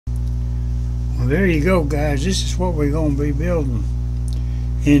Well, there you go, guys. This is what we're going to be building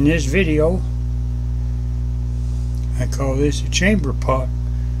in this video. I call this a chamber pot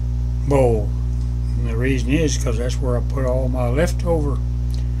bowl. And the reason is because that's where I put all my leftover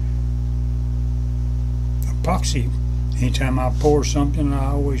epoxy. Anytime I pour something, I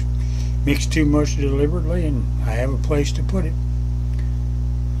always mix too much deliberately, and I have a place to put it.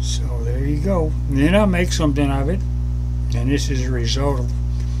 So there you go. And then I make something of it, and this is a result of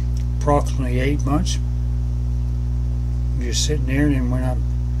approximately 8 months. I'm just sitting there, and then when I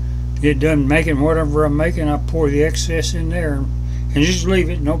get done making whatever I'm making, I pour the excess in there and just leave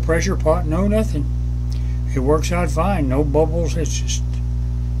it. No pressure pot, no nothing. It works out fine. No bubbles. It's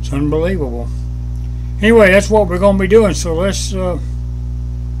unbelievable. Anyway, that's what we're going to be doing. So let's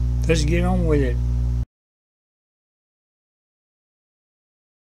get on with it.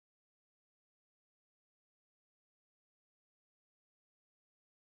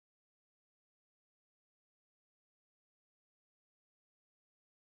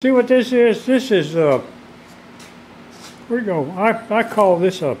 See what this is? This is where we go. I call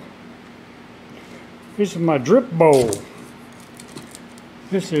this this is my drip bowl.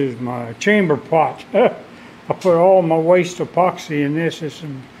 This is my chamber pot. I put all my waste epoxy in this. It's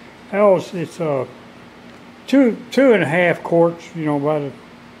 2.5 quarts. You know, about a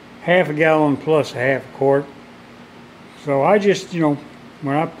half a gallon plus a half a quart. So I just, you know,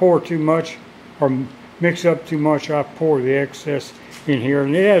 when I pour too much or mix up too much, I pour the excess in here,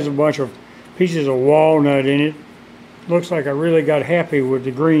 and it has a bunch of pieces of walnut in it. Looks like I really got happy with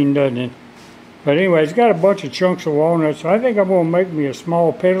the green, doesn't it? But anyway, it's got a bunch of chunks of walnuts, so I think I'm going to make me a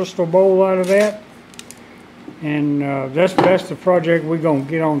small pedestal bowl out of that. And that's the project we're going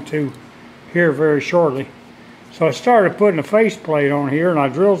to get on to here very shortly. So I started putting a faceplate on here, and I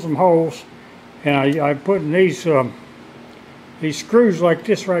drilled some holes, and I put in these screws like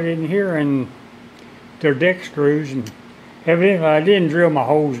this right in here, and they're deck screws. And evidently I didn't drill my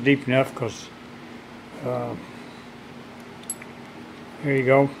holes deep enough, because there you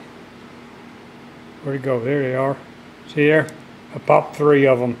go. Where'd it go? There they are. See there? I popped 3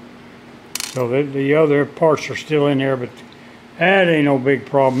 of them. So the other parts are still in there, but that ain't no big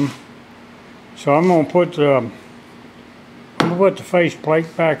problem. So I'm gonna put the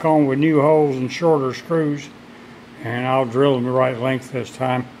faceplate back on with new holes and shorter screws, and I'll drill them the right length this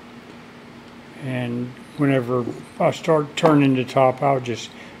time. And whenever I start turning the top, I'll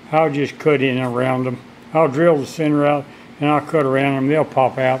just cut in around them. I'll drill the center out, and I'll cut around them. They'll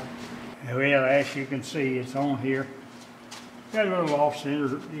pop out. Well, as you can see, it's on here. Got a little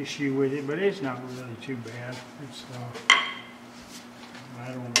off-center issue with it, but it's not really too bad. It's I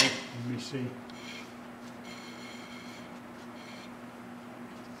don't know. Let me see.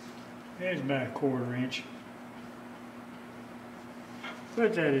 It's about a 1/4 inch,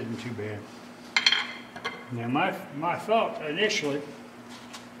 but that isn't too bad. Now my thought initially,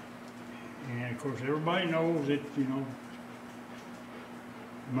 and of course everybody knows that, you know,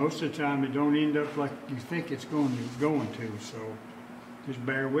 most of the time it don't end up like you think it's going to, so just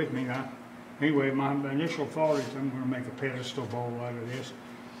bear with me. Anyway, my initial thought is I'm going to make a pedestal bowl out of this,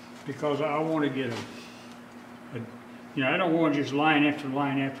 because I want to get you know, I don't want just line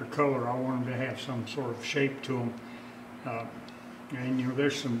after color. I want them to have some sort of shape to them. And you know,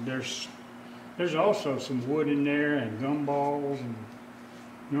 there's also some wood in there and gumballs, and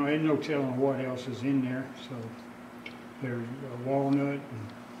you know, ain't no telling what else is in there. So there's a walnut, and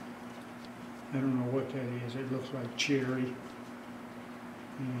I don't know what that is. It looks like cherry,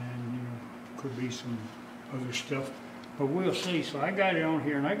 and you know, could be some other stuff, but we'll see. So I got it on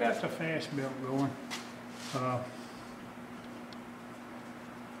here, and I got the fast belt going.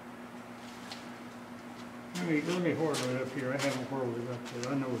 Let me whirl it up here. I haven't whirled it up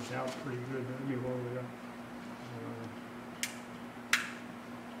there. I know it's out pretty good, but let me whirl it up.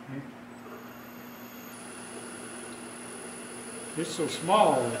 Okay. It's so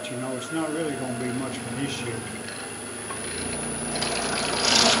small that, you know, it's not really going to be much of an issue.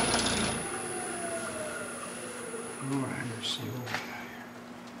 All right, let's see what we got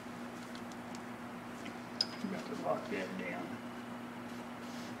here. Got to lock that down.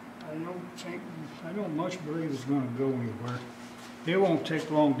 I don't much believe it's going to go anywhere. It won't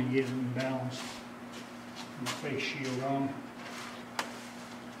take long to get it in balance. My face shield on.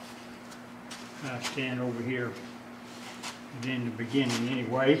 I stand over here and in the beginning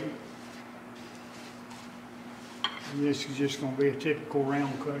anyway. And this is just going to be a typical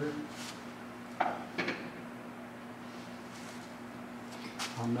round cutter.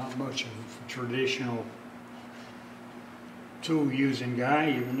 I'm not much of a traditional tool using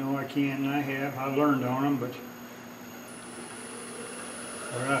guy, even though I can and I have. I learned on them, but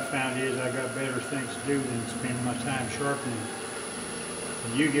What I found is I got better things to do than spend my time sharpening.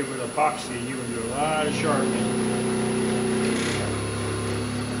 When you get with epoxy, you will do a lot of sharpening.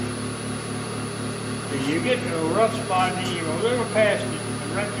 If you get to a rough spot and you go a little past it,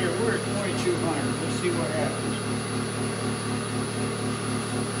 and right there we're at 2200. Let's see what happens.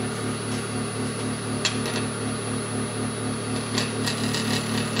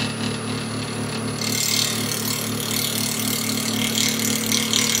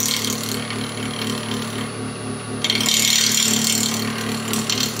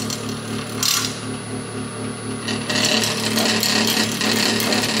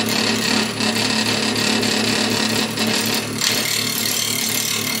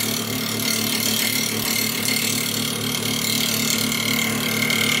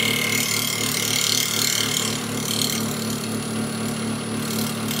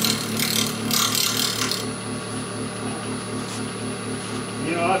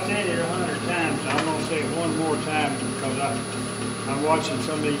 You know, I've said it 100 times. I'm going to say it one more time because I'm watching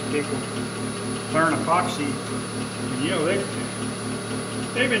some of these people learn epoxy. And, you know, they've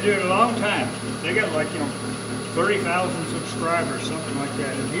been doing it a long time. They got like, 30,000 subscribers, something like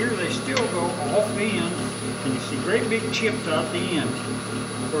that. And here they still go off the end, and you see great big chips out the end.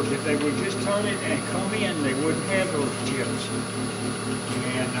 Of course, if they would just turn it and come in, they wouldn't have those chips.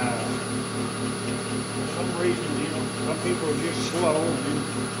 And for some reason, some people are just slow, and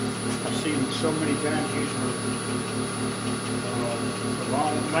I've seen them so many times using the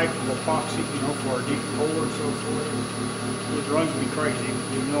long knife of epoxy, for a deep hole or so forth. It runs me crazy.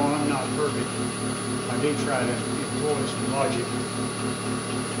 Even though I'm not perfect, I do try to employ some logic.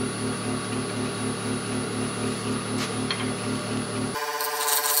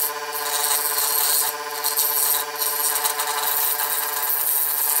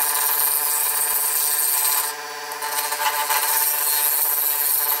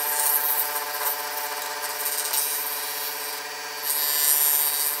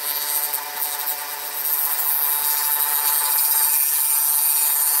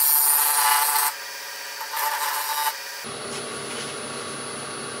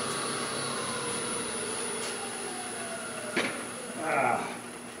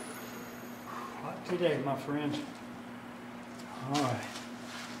 Hot today, my friends. All right.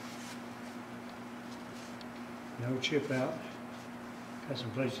 No chip out. Got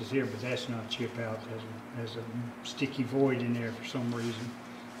some places here, but that's not chip out. There's a sticky void in there for some reason.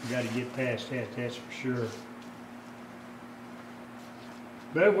 You got to get past that, that's for sure.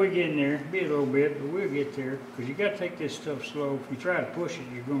 But we're getting there. It'll be a little bit, but we'll get there. Because you got to take this stuff slow. If you try to push it,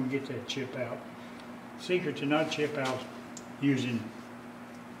 you're going to get that chip out. Secret to not chip out using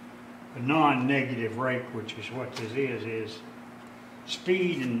a non-negative rake, which is what this is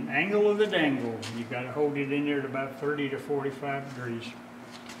speed and angle of the dangle. You got to hold it in there at about 30 to 45 degrees.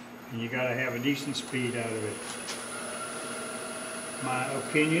 And you got to have a decent speed out of it. My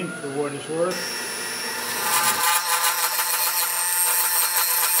opinion, for what it's worth.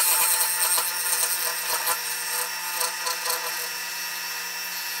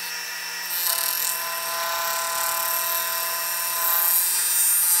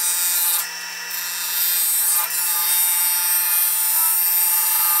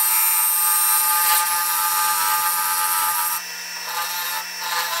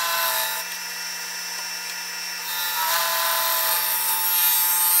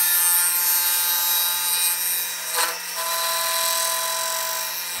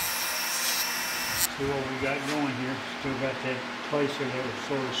 See what we got going here. Still got that placer that was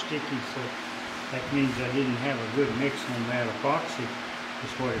sort of sticky, so that means I didn't have a good mix on that epoxy.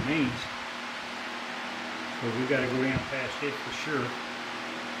 That's what it means. So we got to go down past it for sure,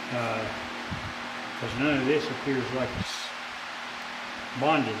 because none of this appears like it's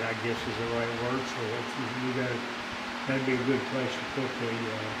bonded, I guess is the right word. So that'd be a good place to put the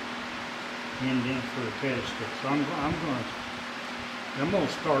end in for the pedestal. So I'm gonna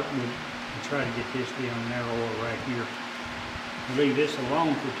start with and try to get this down narrower right here. I'll leave this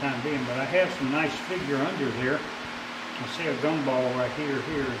alone for the time being, but I have some nice figure under there. I see a gumball right here,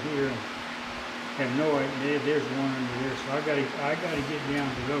 and have no idea. There's one under there, so I gotta get down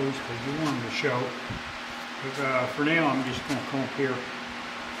to those because you want them to show. But for now, I'm just gonna come up here,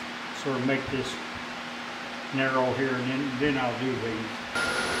 sort of make this narrow here, and then I'll do the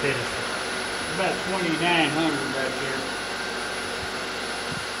pedestal. About 2,900 right there.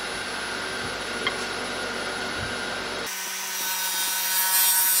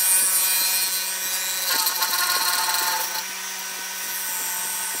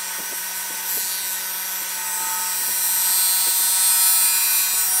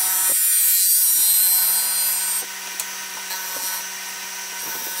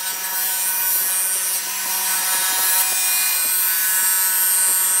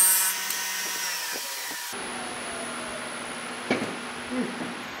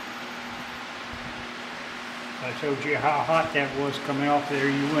 told you how hot that was coming off there,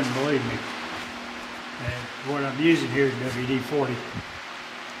 you wouldn't believe me. And what I'm using here is WD-40.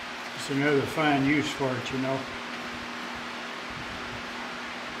 It's another fine use for it, you know.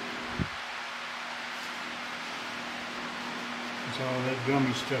 It's all that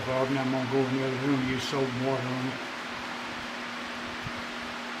gummy stuff off. Now I'm going to go in the other room and use soap and water on it.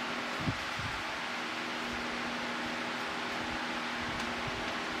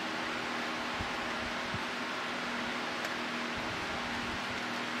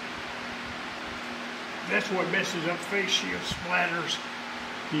 That's what messes up face shield, splatters.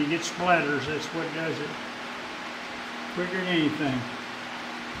 You get splatters, that's what does it. Quicker than anything.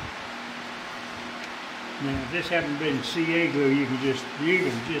 Now if this hadn't been CA glue, you can just forget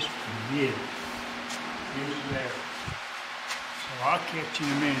it. Use it there. So I'll catch you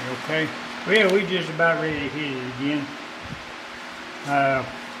in a minute, okay? Well, we just about ready to hit it again.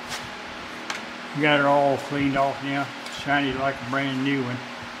 We got it all cleaned off now. Shiny like a brand new one.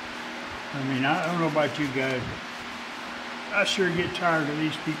 I mean, I don't know about you guys, but I sure get tired of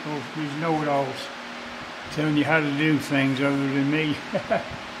these people, these know-it-alls, telling you how to do things other than me. I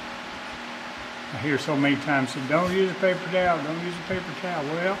hear so many times, said, don't use a paper towel, don't use a paper towel.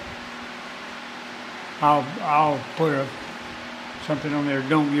 Well, I'll put something on there,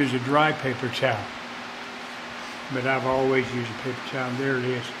 don't use a dry paper towel. But I've always used a paper towel. There it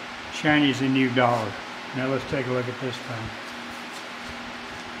is. Shiny as a new dollar. Now let's take a look at this thing.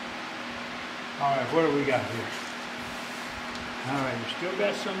 All right, what do we got here? All right, we still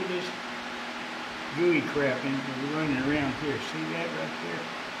got some of this gooey crap running around here. See that right there?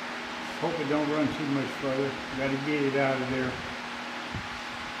 Hope it don't run too much further. Got to get it out of there.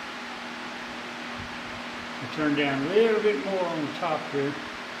 I turn down a little bit more on the top here.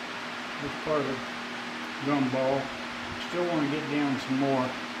 This part of the gumball. Still want to get down some more,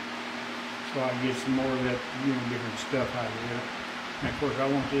 so I can get some more of that, you know, different stuff out of there. And of course, I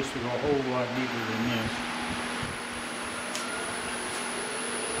want this to go a whole lot deeper than this.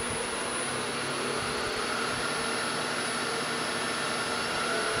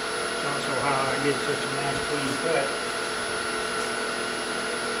 It's also how I get such a nice clean cut.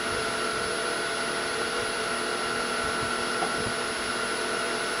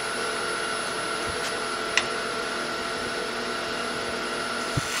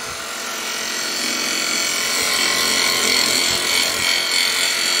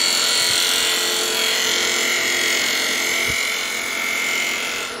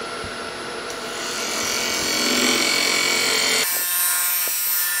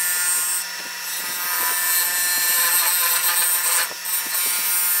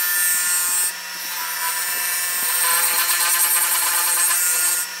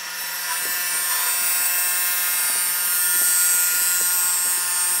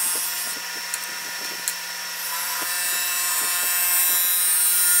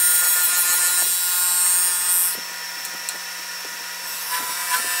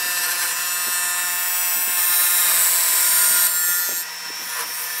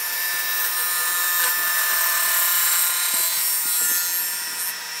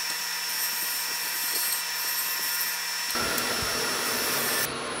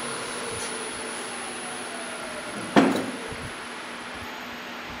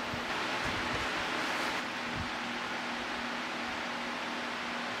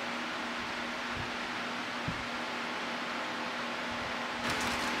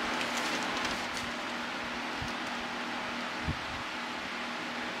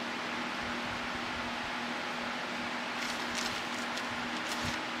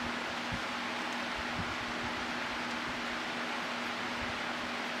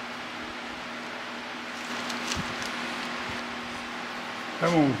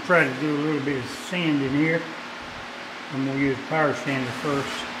 I'm going to try to do a little bit of sand in here. I'm going to use power sander first.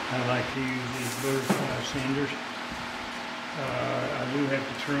 I like to use these butterfly sanders. I do have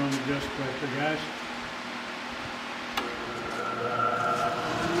to turn on the dust collector, guys.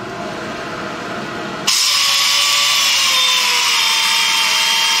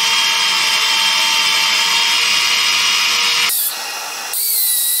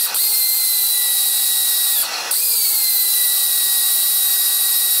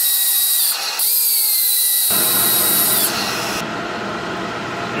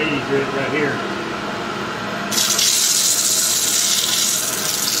 Grit right here. There you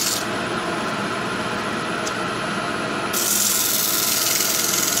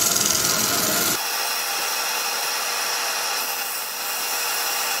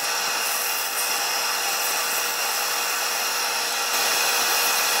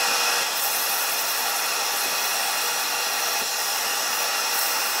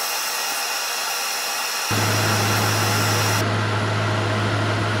go.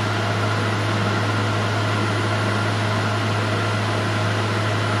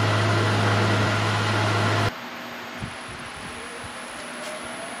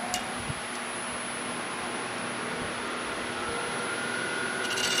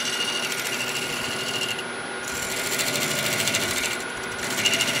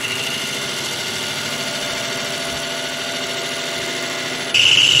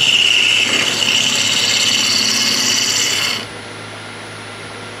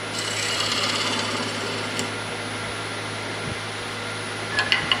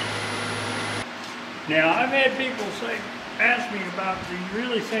 Now, I've had people ask me about, do you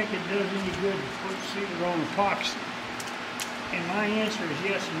really think it does any good to put sealer on epoxy? And my answer is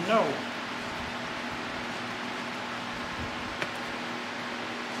yes and no.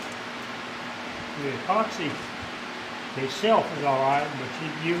 The epoxy itself is alright, but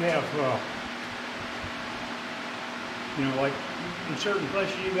you have, you know, like in certain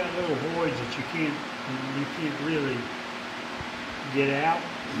places you got little voids that you can't really get out,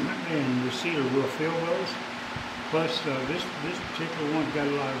 and the sealer will fill those. Plus, this particular one's got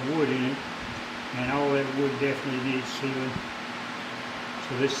a lot of wood in it, and all that wood definitely needs sealing.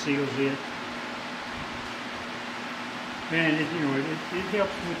 So this seals it, and it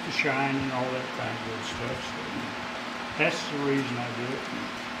helps with the shine and all that kind of good stuff. So that's the reason I do it.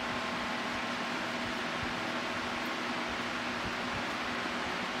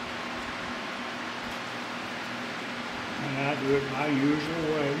 And I do it my usual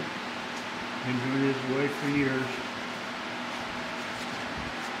way. Been doing it this way for years.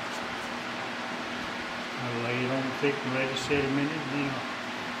 I lay it on thick and let it set a minute, and then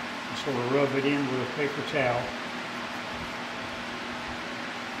I sort of rub it in with a paper towel.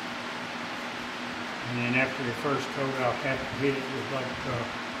 And then after the first coat, I'll have to hit it with like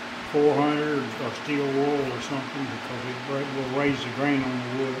 400 or steel wool or something, because it will raise the grain on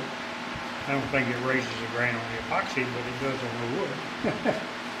the wood. I don't think it raises the grain on the epoxy, but it does on the wood.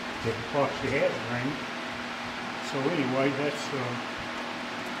 The epoxy has grain. So anyway,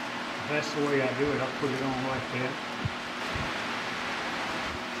 that's the way I do it. I put it on like that.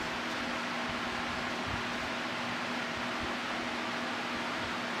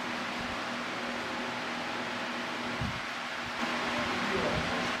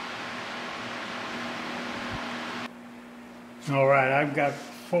 All right, I've got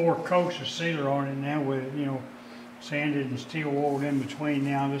 4 coats of sealer on it now with, sanded and steel wool in between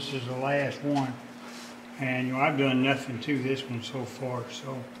now. This is the last one. And, I've done nothing to this one so far.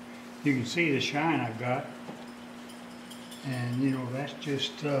 So you can see the shine I've got. And, that's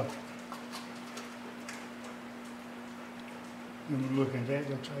just, when you look at that,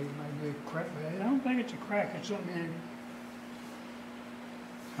 looks like it might be a crack. But I don't think it's a crack. It's something in it.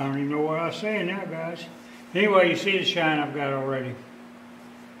 I don't even know what I was saying now, guys. Anyway, you see the shine I've got already.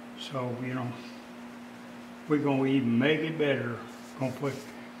 So, we're going to even make it better. Going to put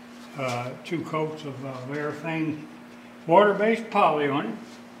 2 coats of everything water-based poly on it.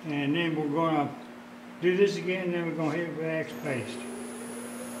 And then we're going to do this again, and then we're going to hit it with Axe paste.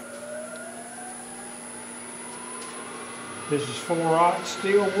 This is 4-aught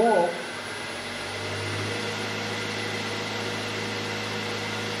steel wool.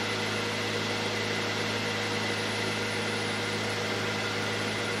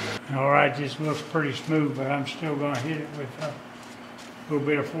 All right, this looks pretty smooth, but I'm still going to hit it with a little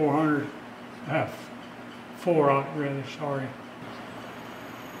bit of 400, 4-aught rather, sorry.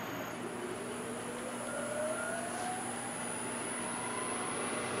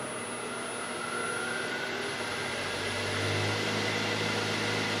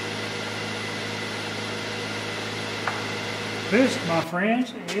 This, my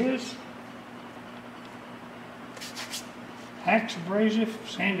friends, is Axe abrasive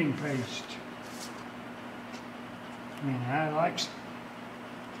sanding paste. I like it.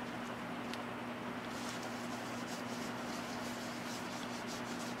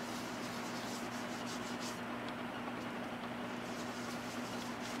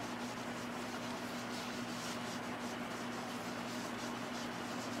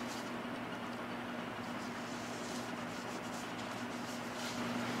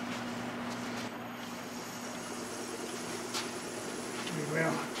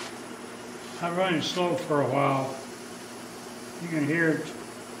 Well, I run it slow for a while. You can hear it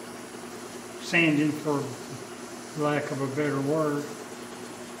sanding, for lack of a better word.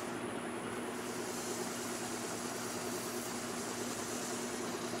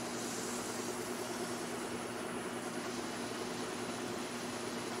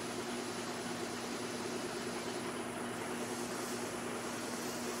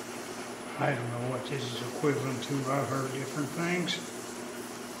 I don't know what this is equivalent to. I've heard different things.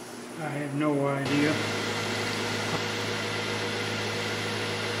 I have no idea.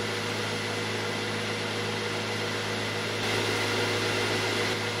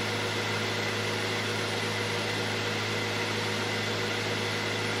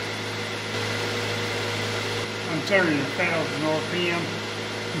 I'm turning 1,000 RPM.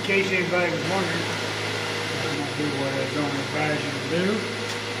 In case anybody was wondering, I'm going to do what I don't advise you to do.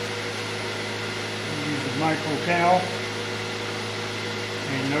 Use a micro towel.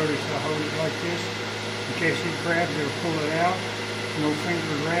 And notice I hold it like this. In case it grabs, it'll pull it out. No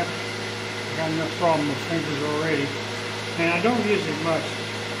finger wrap. I got enough problem with fingers already. And I don't use it much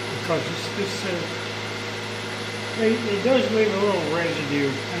because it does leave a little residue,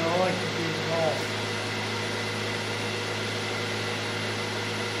 and I like to get it off.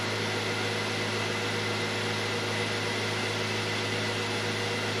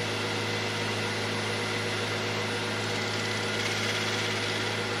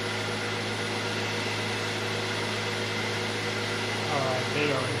 All right, they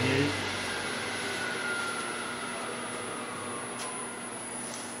are good.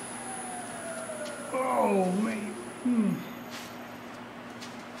 Oh man,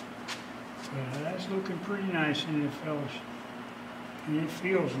 Well, that's looking pretty nice in there, fellas. And it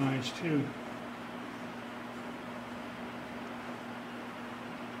feels nice too.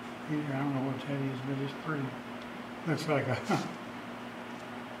 Here, I don't know what that is, but it's pretty. Looks like a.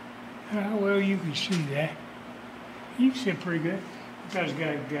 How well you can see that. You can see it pretty good. Because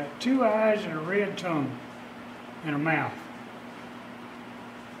it's got two eyes and a red tongue and a mouth.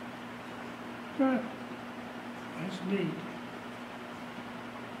 But that's neat.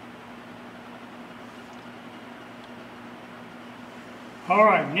 All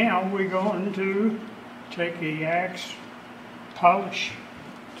right, now we're going to take the axe polish,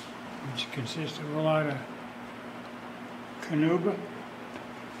 which consists of a lot of canuba.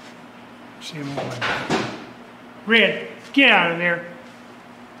 See him over. Red, get out of there.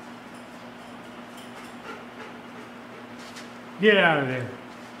 Get out of there.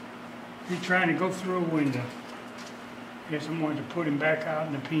 He's trying to go through a window. Guess I'm going to put him back out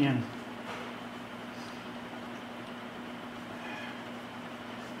in the pen.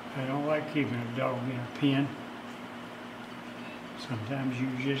 I don't like keeping a dog in a pen. Sometimes you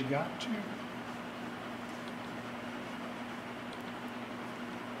just got to.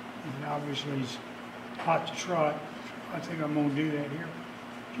 And obviously it's hot to trot. I think I'm going to do that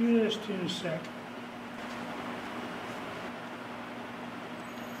here just in a second.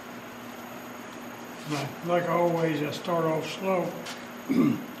 Like always, I start off slow.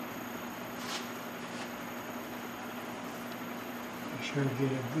 Be sure to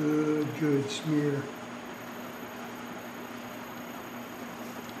get a good smear.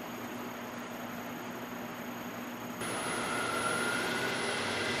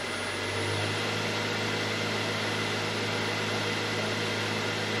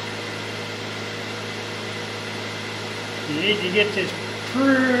 You need to get this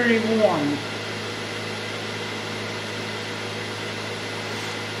pretty warm.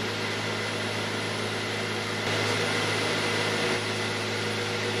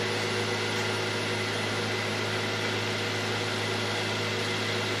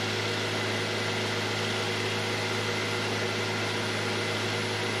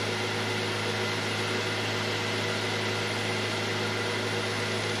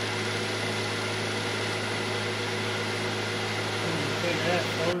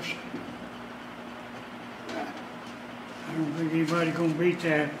 First. I don't think anybody's gonna beat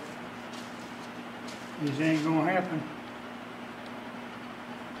that. This ain't gonna happen.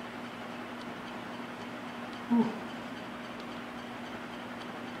 Whew.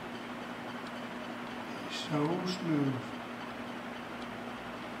 So smooth.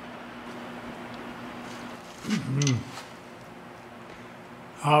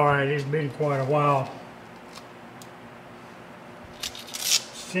 All right, it's been quite a while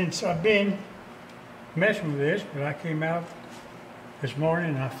since I've been messing with this, but I came out this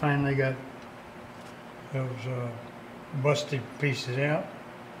morning and I finally got those busted pieces out.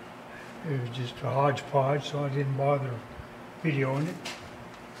 It was just a hodgepodge, so I didn't bother videoing it.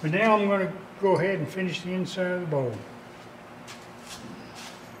 But now I'm going to go ahead and finish the inside of the bowl.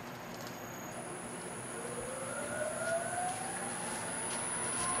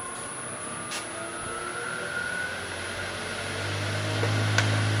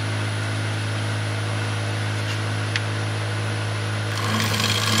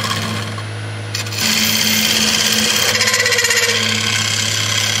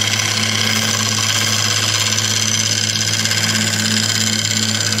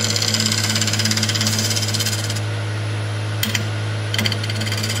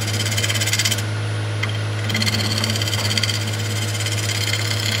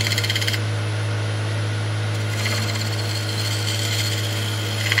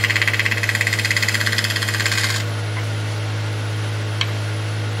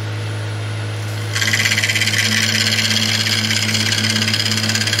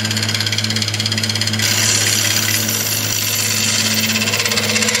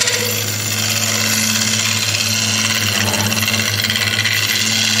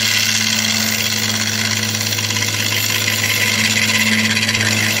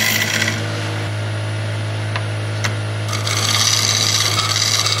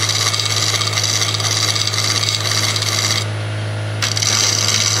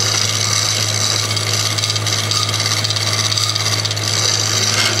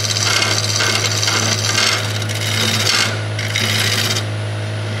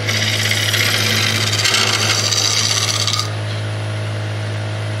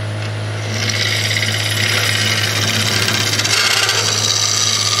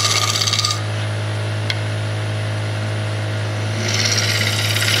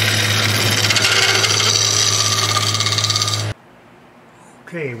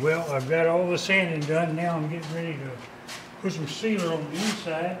 Okay, well, I've got all the sanding done. Now I'm getting ready to put some sealer on the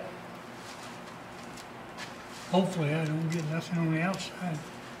inside. Hopefully I don't get nothing on the outside,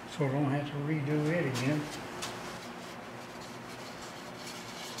 so I don't have to redo it again.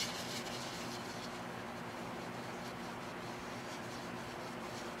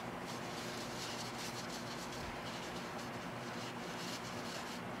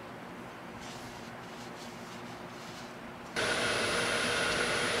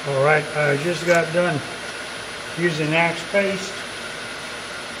 All right, I just got done using Axe paste.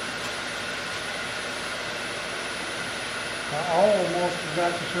 I almost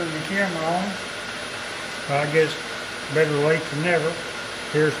forgot to turn the camera on. But I guess better late than never.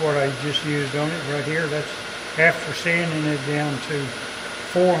 Here's what I just used on it right here. That's after sanding it down to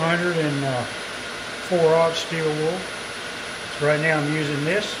 404-aught steel wool. So right now I'm using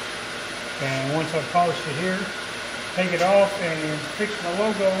this. And once I polish it here, take it off and fix my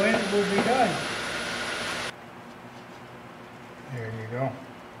logo in, it will be done. There you go.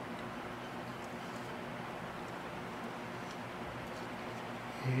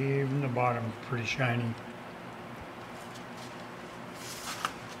 Even the bottom is pretty shiny.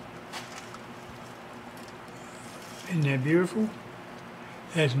 Isn't that beautiful?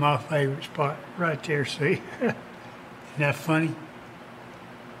 That's my favorite spot right there, see? Isn't that funny?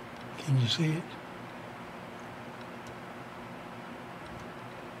 Can you see it?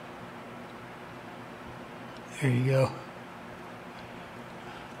 There you go.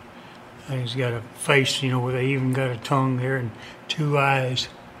 And he's got a face, you know, where they even got a tongue there and 2 eyes.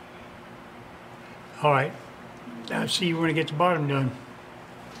 All right, I'll see you when I get the bottom done.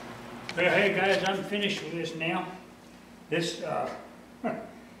 Well, hey guys, I'm finished with this now. This, I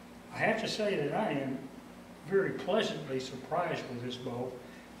have to say that I am very pleasantly surprised with this bow.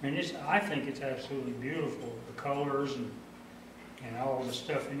 I mean, I think it's absolutely beautiful. The colors and all the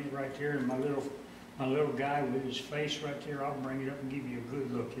stuff in it right there, and my little guy with his face right there. I'll bring it up and give you a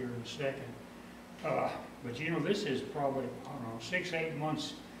good look here in a second. But you know, this is probably, I don't know, 6-8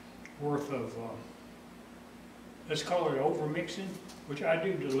 months worth of, let's call it over mixing, which I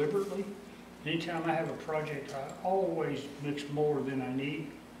do deliberately. Anytime I have a project, I always mix more than I need,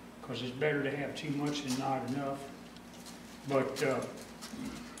 because it's better to have too much than not enough. But I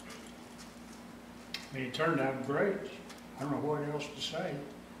mean, it turned out great. I don't know what else to say.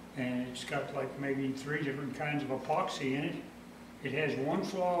 And it's got like maybe 3 different kinds of epoxy in it. It has one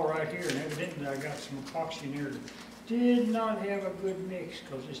flaw right here, and evidently I got some epoxy in there that did not have a good mix,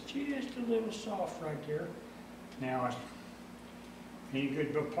 because it's just a little soft right there. Now, any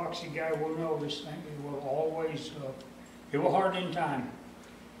good epoxy guy will know this thing. It will always, it will harden in time.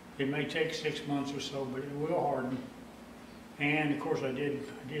 It may take 6 months or so, but it will harden. And of course, I did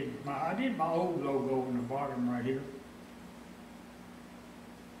my old logo in the bottom right here.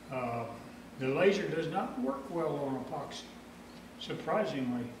 The laser does not work well on epoxy,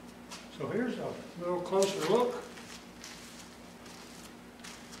 surprisingly. So here's a little closer look.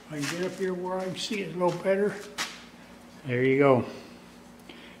 I can get up here where I can see it a little better. There you go.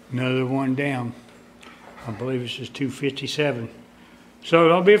 Another one down. I believe this is 257. So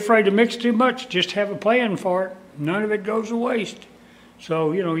don't be afraid to mix too much. Just have a plan for it. None of it goes to waste.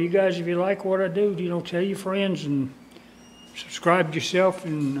 So, you know, you guys, if you like what I do, you know, tell your friends and subscribe yourself,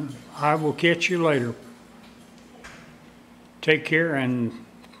 and I will catch you later. Take care and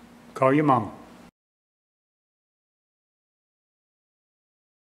call your mama.